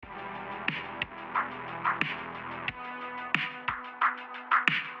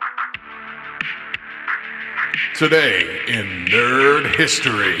Today in Nerd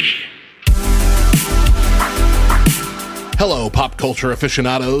History. Hello, pop culture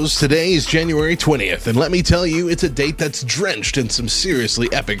aficionados. Today is January 20th, and let me tell you, it's a date that's drenched in some seriously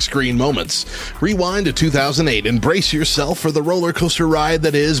epic screen moments. Rewind to 2008 and brace yourself for the roller coaster ride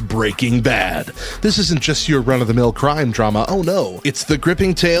that is Breaking Bad. This isn't just your run-of-the-mill crime drama, oh no. It's the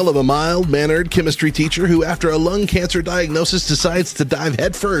gripping tale of a mild-mannered chemistry teacher who, after a lung cancer diagnosis, decides to dive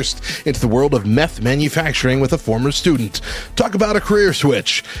headfirst into the world of meth manufacturing with a former student. Talk about a career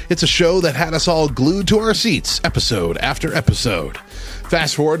switch. It's a show that had us all glued to our seats, episode after episode.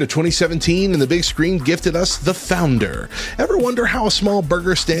 Fast forward to 2017 and the big screen gifted us The Founder. Ever wonder how a small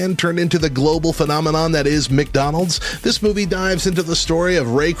burger stand turned into the global phenomenon that is McDonald's? This movie dives into the story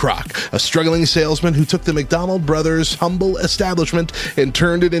of Ray Kroc, a struggling salesman who took the McDonald brothers' humble establishment and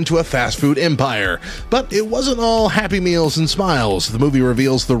turned it into a fast food empire. But it wasn't all happy meals and smiles. The movie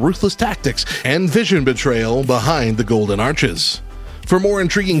reveals the ruthless tactics and vision betrayal behind the Golden Arches. For more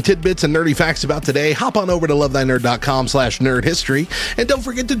intriguing tidbits and nerdy facts about today, hop on over to lovethynerd.com/nerdhistory. And don't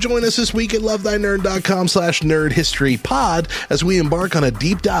forget to join us this week at lovethynerd.com/nerdhistorypod as we embark on a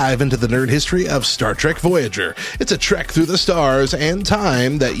deep dive into the nerd history of Star Trek Voyager. It's a trek through the stars and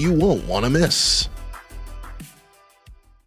time that you won't want to miss.